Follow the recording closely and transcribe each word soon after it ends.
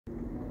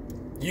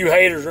You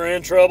haters are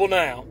in trouble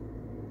now.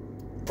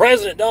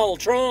 President Donald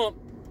Trump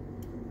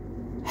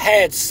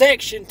had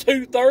Section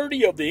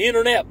 230 of the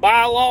Internet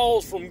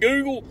bylaws from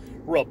Google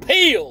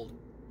repealed.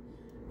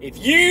 If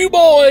you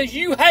boys,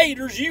 you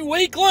haters, you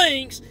weak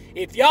links,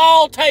 if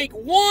y'all take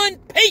one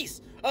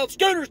piece of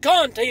Scooter's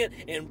content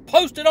and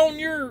post it on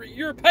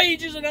your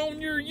pages and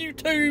on your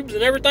YouTubes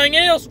and everything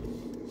else,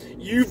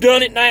 you've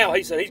done it now.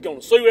 He said he's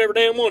going to sue every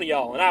damn one of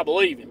y'all, and I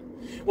believe him.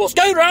 Well,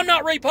 Scooter, I'm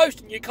not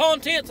reposting your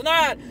content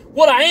tonight.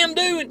 What I am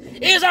doing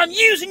is I'm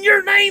using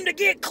your name to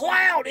get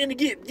clout and to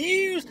get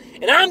views,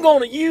 and I'm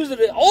going to use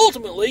it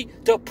ultimately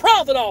to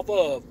profit off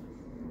of.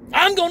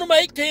 I'm going to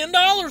make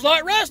 $10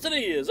 like Rustin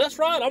is. That's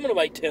right, I'm going to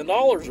make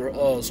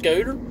 $10,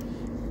 Scooter.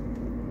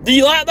 Do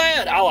you like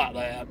that? I like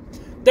that.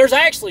 There's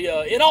actually,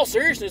 in all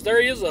seriousness,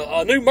 there is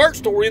a new merch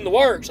store in the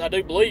works, I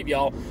do believe,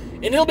 y'all.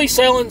 And it'll be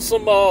selling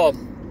some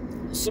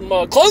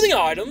clothing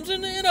items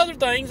and other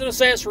things and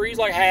accessories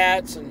like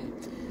hats and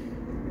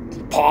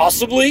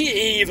possibly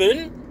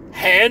even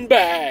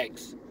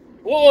handbags.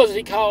 What was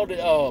he called?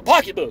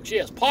 Pocketbooks.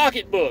 Yes,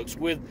 pocketbooks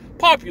with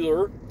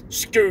popular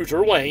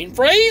Scooter Wayne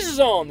phrases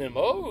on them.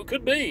 Oh, it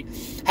could be.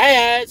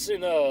 Hats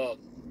and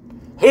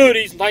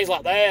hoodies and things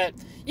like that.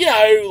 You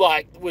know,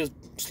 like with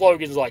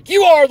slogans like,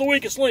 "You are the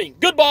weakest link,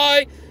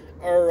 goodbye,"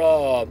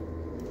 or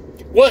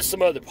what's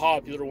some other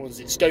popular ones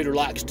that Scooter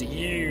likes to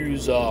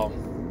use? "I'm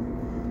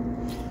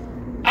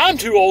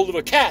too old of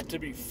a cat to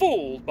be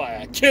fooled by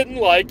a kitten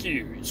like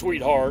you,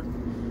 sweetheart."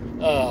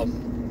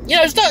 You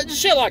know, just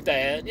shit like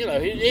that. You know,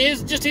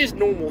 it's just his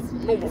normal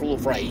little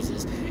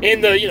phrases.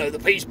 And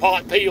the peace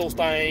pot peels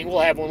thing,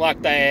 we'll have one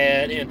like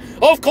that. And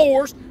of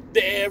course,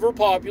 the ever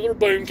popular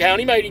Boone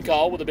County mating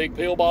call with a big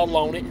pill bottle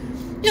on it.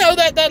 You know,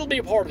 that'll be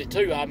a part of it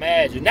too, I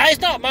imagine. Now,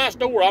 it's not my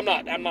store. I'm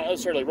not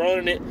necessarily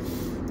running it.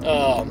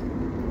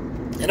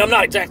 And I'm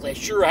not exactly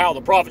sure how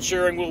the profit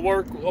sharing will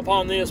work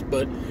upon this,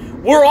 but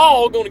we're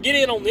all going to get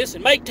in on this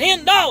and make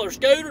 $10,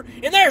 Scooter,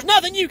 and there's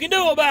nothing you can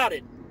do about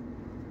it.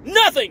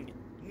 Nothing.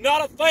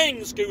 Not a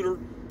thing, Scooter.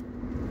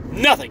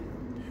 Nothing.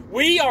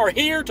 We are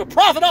here to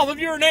profit off of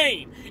your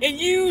name and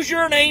use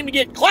your name to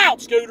get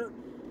clout, Scooter,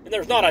 and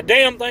there's not a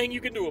damn thing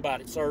you can do about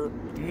it, sir.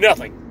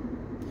 Nothing.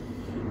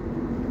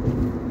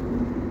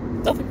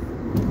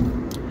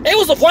 Nothing. It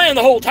was the plan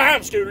the whole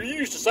time, Scooter. You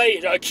used to say,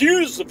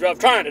 accuse us of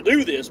trying to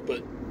do this,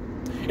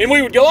 and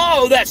we would go,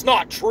 "Oh, that's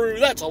not true.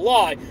 That's a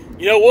lie."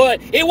 You know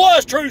what? It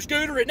was true,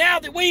 Scooter, and now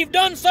that we've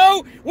done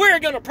so, we're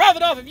going to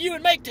profit off of you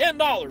and make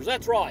 $10.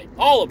 That's right.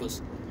 All of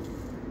us.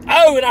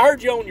 Oh, and I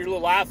heard you on your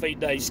little iFeed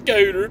day,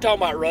 Scooter,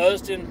 talking about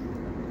Rustin.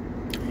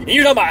 And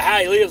you're talking about how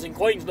he lives in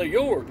Queens, New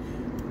York.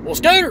 Well,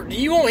 Scooter, do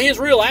you want his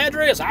real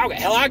address? I'll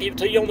give it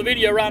to you on the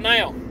video right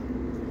now.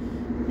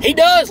 He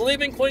does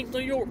live in Queens, New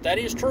York. That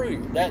is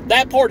true.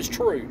 That part is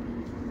true.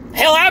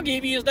 Hell, I'll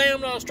give you his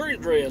damn street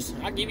address.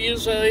 I'll give you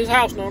his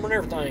house number and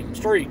everything.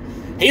 Street.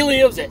 He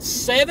lives at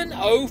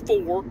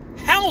 704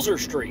 Hauser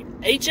Street.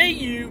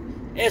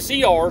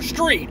 Hauser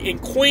Street in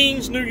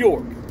Queens, New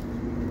York.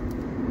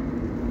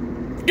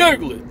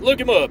 Google it. Look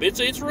him up. It's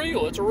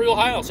real. It's a real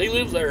house. He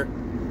lives there.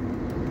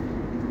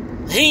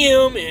 He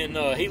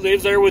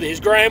lives there with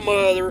his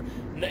grandmother,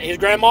 his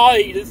grandma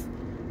Edith.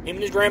 Him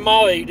and his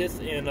grandma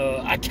Edith, and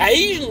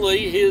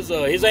occasionally his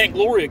Aunt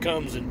Gloria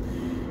comes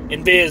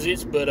and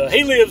visits, but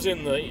he lives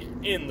in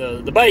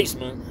the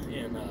basement,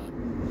 and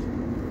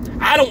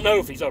I don't know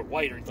if he's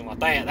overweight or anything like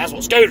that. That's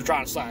what Scooter's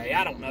trying to say.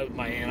 I don't know,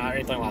 man, or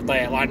anything like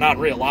that, like not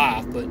in real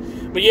life, but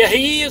yeah,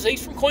 he is.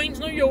 He's from Queens,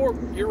 New York.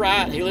 You're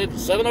right. He lives at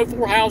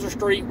 704 Hauser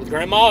Street with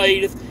Grandma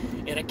Edith,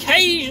 and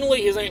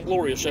occasionally his Aunt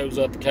Gloria shows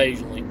up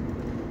occasionally,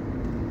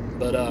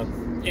 but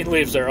he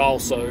lives there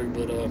also.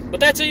 But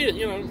that's it,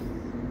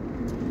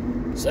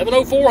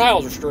 704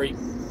 Hauser Street.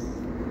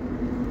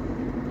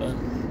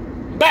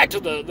 Back to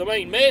the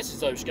main message,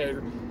 though,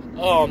 Scooter.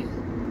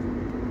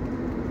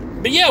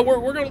 But yeah,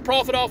 we're going to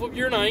profit off of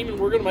your name, and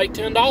we're going to make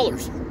 $10.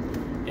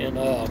 And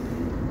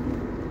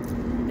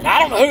I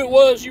don't know who it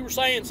was you were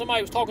saying.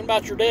 Somebody was talking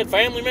about your dead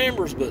family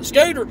members, but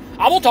Scooter,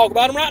 I'm going to talk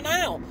about them right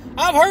now.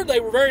 I've heard they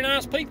were very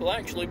nice people,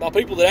 actually, by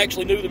people that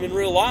actually knew them in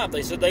real life.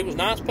 They said they was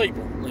nice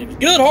people. They was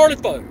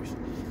good-hearted folks.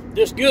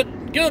 Just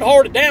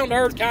good-hearted,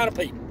 down-to-earth kind of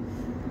people.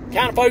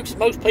 Kind of folks that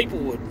most people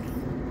would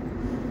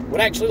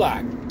actually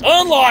like.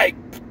 Unlike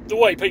the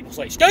way people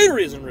say Scooter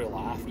is in real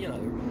life,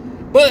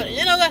 But,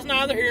 that's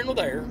neither here nor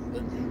there.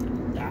 But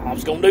I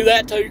was going to do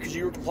that, too, because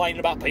you were complaining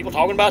about people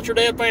talking about your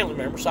dead family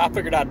members, so I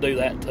figured I'd do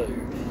that,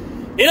 too.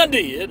 And I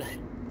did.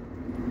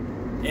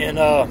 And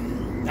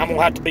I'm going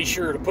to have to be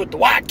sure to put the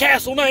White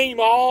Castle name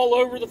all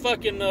over the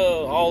fucking,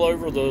 all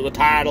over the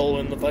title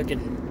and the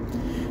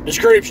fucking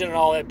description and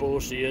all that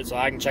bullshit, so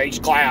I can chase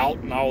clout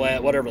and all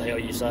that, whatever the hell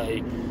you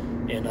say.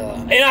 And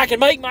I can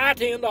make my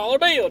 $10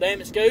 bill, damn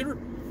it, Scooter.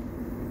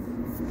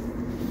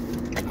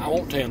 I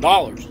want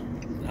 $10.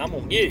 I'm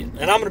going to get it.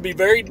 And I'm going to be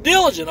very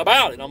diligent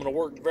about it. I'm going to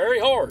work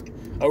very hard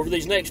over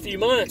these next few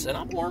months, and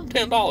I'm going to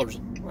earn $10.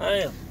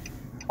 I am.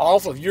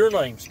 Off of your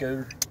name,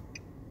 Scooter.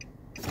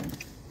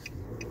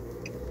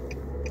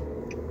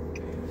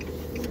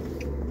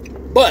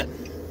 But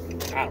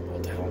I don't know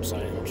what the hell I'm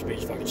saying. I'm just being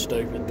fucking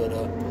stupid.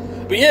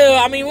 But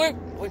yeah, I mean,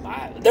 we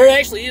might. There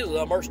actually is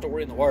a merch store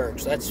in the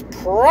works. That's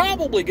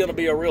probably going to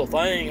be a real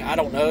thing. I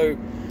don't know.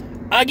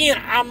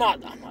 Again, I'm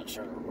not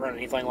sure run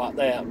anything like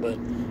that, but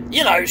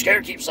you know,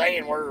 Scooter keeps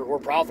saying we're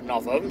profiting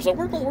off of them, so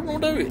we're gonna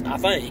do it. I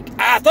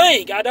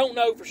think. I don't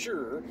know for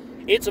sure.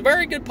 It's a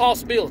very good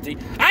possibility.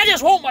 I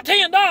just want my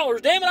 $10.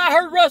 Damn it! I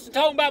heard Rustin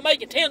talking about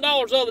making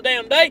 $10 the other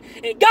damn day,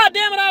 and God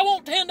damn it, I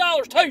want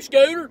 $10 too,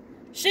 Scooter.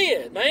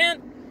 Shit,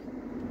 man.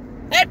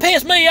 That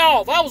pissed me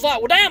off. I was like,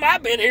 well, damn,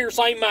 I've been here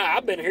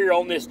I've been here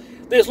on this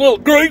little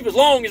group as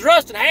long as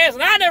Rustin has,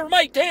 and I never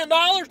make $10.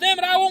 Damn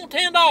it, I want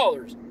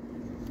 $10.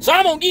 So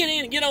I'm gonna get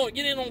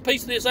in on a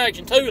piece of this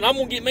action too, and I'm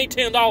gonna get me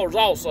 $10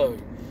 also.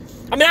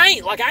 I mean, I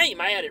ain't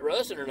mad at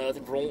Rustin or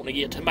nothing for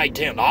wanting to make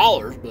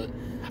 $10, but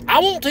I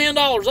want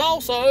 $10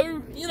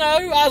 also. You know,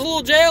 I was a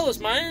little jealous,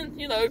 man.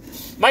 You know,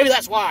 maybe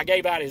that's why I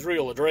gave out his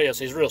real address,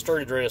 his real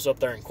street address up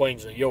there in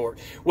Queens, New York.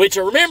 Which,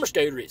 remember,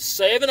 Scooter, it's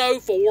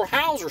 704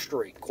 Hauser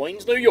Street,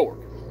 Queens, New York.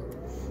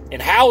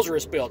 And Hauser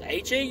is spelled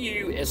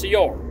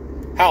Hauser.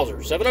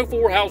 Hauser,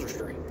 704 Hauser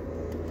Street.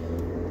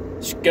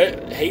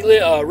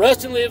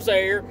 Rustin lives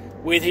there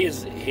with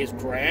his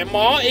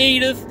grandma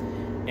Edith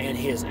and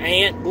his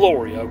aunt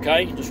Gloria.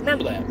 Okay, just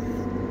remember that,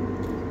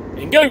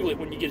 and Google it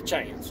when you get a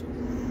chance.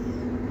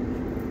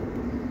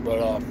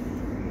 But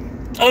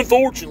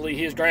unfortunately,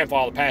 his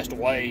grandfather passed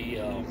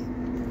away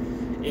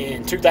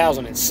in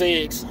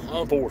 2006.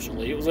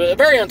 Unfortunately, it was a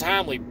very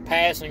untimely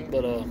passing,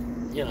 but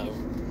you know,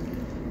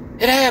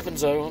 it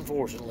happens though.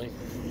 Unfortunately.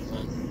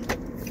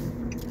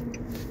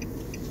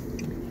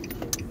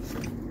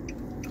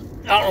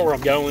 I don't know where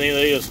I'm going with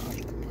any of this.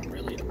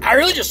 I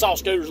really just saw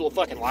Scooter's little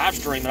fucking live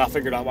stream, and I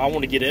figured I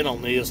wanted to get in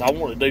on this. I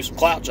wanted to do some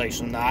clout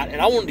chasing tonight, and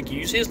I wanted to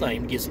use his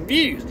name to get some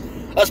views.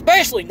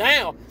 Especially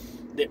now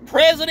that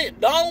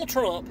President Donald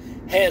Trump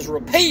has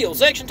repealed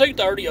Section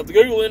 230 of the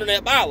Google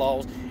Internet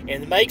bylaws,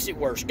 and makes it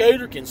where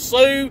Scooter can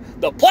sue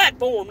the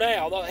platform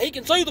now. He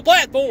can sue the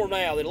platform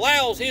now that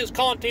allows his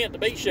content to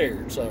be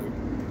shared. So,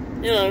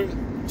 you know,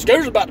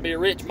 Scooter's about to be a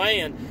rich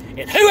man.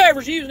 And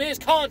whoever's using his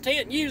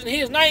content and using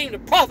his name to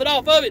profit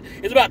off of it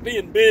is about to be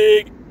in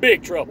big,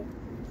 big trouble.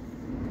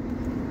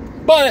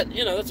 But,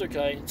 you know, that's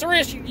okay. It's a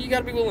risk you got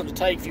to be willing to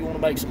take if you want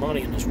to make some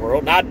money in this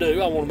world. And I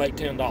do. I want to make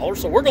 $10.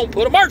 So we're going to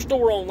put a merch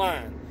store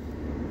online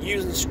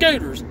using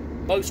Scooter's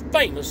most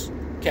famous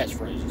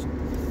catchphrases.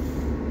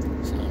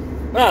 So,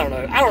 I don't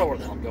know. I don't know where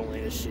the hell I'm going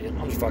with this shit.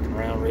 I'm just fucking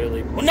around,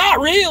 really. Well,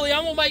 not really.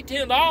 I'm going to make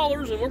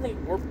 $10,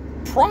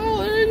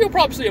 and you'll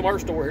probably see a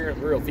merch store here in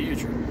the real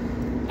future.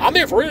 I'm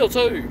in for real,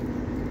 too.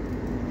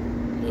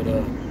 But,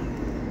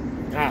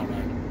 I don't know.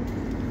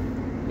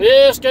 But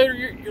yeah, Scooter,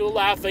 your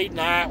live feed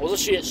night was a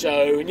shit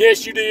show. And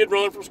yes, you did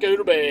run from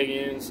Scooter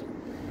Beggins.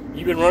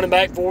 You've been running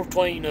back and forth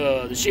between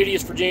the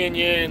shittiest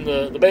Virginia and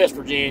the best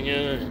Virginia.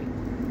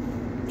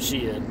 And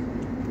shit.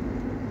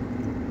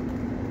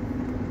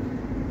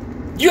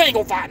 You ain't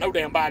gonna fight no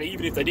damn body,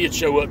 even if they did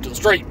show up to the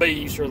street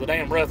beefs or the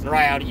damn rough and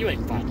rowdy. You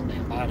ain't gonna fight no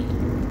damn body.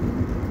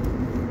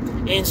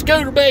 And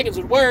Scooter Beggins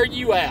would wear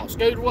you out.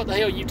 Scooter, what the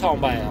hell are you talking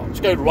about?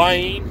 Scooter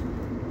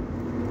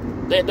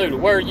Wayne, that dude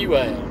would wear you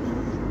out.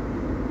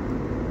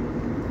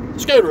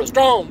 Scooter, a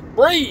strong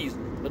breeze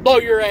would blow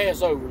your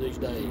ass over these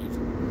days.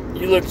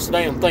 You look so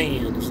damn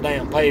thin, so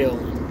damn pale,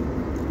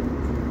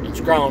 and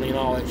scrawny and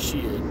all that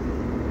shit.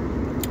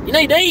 You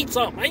need to eat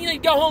something. You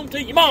need to go home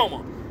to your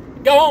mama.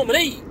 Go home and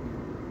eat.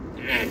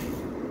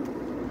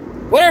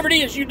 Whatever it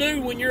is you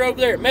do when you're over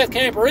there at Meth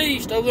Camper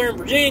East, over there in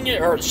Virginia,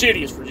 or the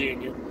shittiest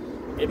Virginia,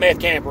 at Meth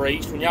Camper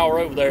East, when y'all are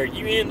over there,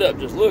 you end up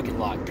just looking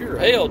like pure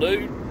hell,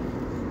 dude.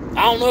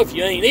 I don't know if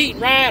you ain't eating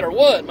right or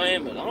what,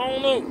 man, but I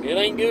don't know. It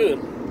ain't good.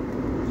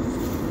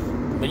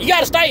 But you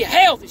gotta stay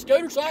healthy,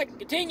 Scooter, so I can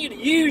continue to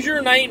use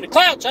your name to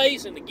clout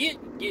chase and to get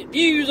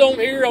views on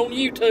here on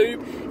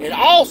YouTube, and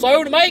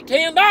also to make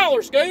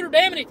 $10, Scooter.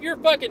 Damn it, if you're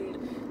fucking,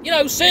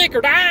 sick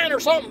or dying or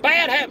something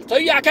bad happens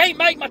to you, I can't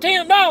make my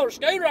 $10,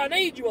 Scooter. I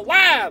need you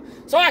alive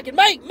so I can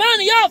make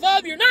money off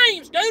of your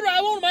name, Scooter.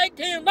 I want to make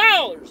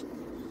 $10.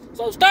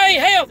 So stay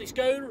healthy,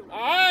 Scooter.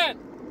 Alright?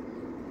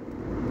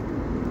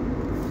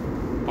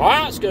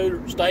 Alright,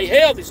 Scooter. Stay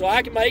healthy so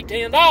I can make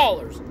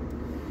 $10.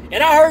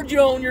 And I heard you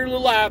on your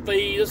little live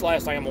feed. This is the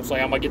last thing I'm going to say.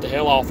 I'm going to get the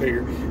hell off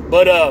here.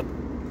 But,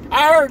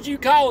 I heard you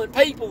calling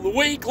people the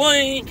weak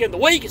link and the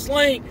weakest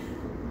link.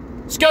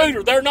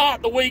 Scooter, they're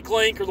not the weak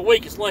link or the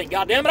weakest link.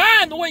 God damn it,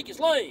 I am the weakest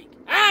link.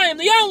 I am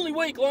the only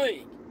weak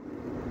link.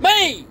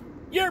 Me,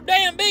 your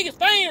damn biggest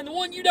fan, the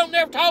one you don't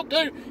never talk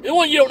to, the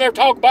one you don't never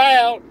talk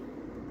about.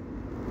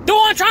 The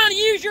one trying to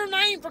use your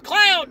name for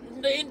clout,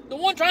 the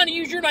one trying to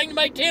use your name to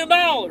make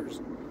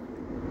 $10.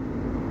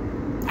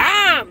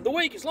 I'm the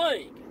weakest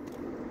link.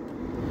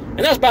 And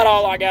that's about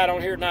all I got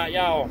on here tonight,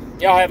 y'all.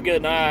 Y'all have a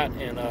good night,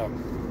 and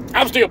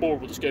I'm still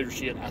bored with the Scooter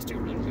shit. I still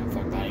really don't give a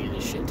fuck about any of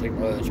this shit too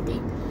much, but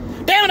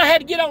damn it, I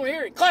had to get on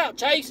here and clout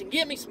chase and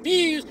get me some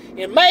views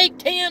and make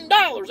 $10.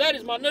 That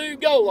is my new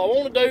goal. I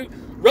want to do.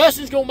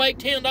 Rustin's going to make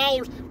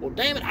 $10. Well,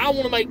 damn it, I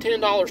want to make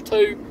 $10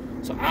 too.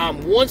 So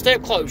I'm one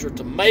step closer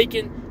to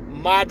making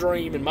my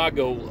dream and my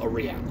goal a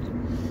reality.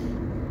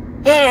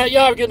 All right,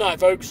 y'all have a good night,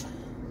 folks.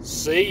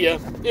 See ya.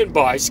 And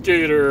bye,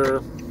 Scooter.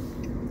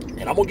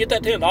 And I'm going to get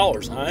that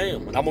 $10. I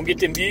am. And I'm going to get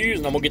them views,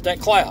 and I'm going to get that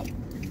clout.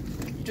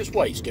 You just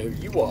wait, Scooter.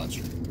 You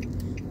watch.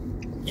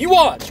 You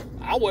watch.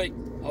 I'll wait.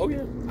 Oh,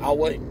 yeah. I'll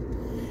wait.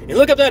 And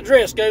look up that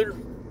dress, Scooter.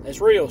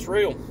 It's real. It's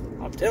real.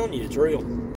 I'm telling you, it's real.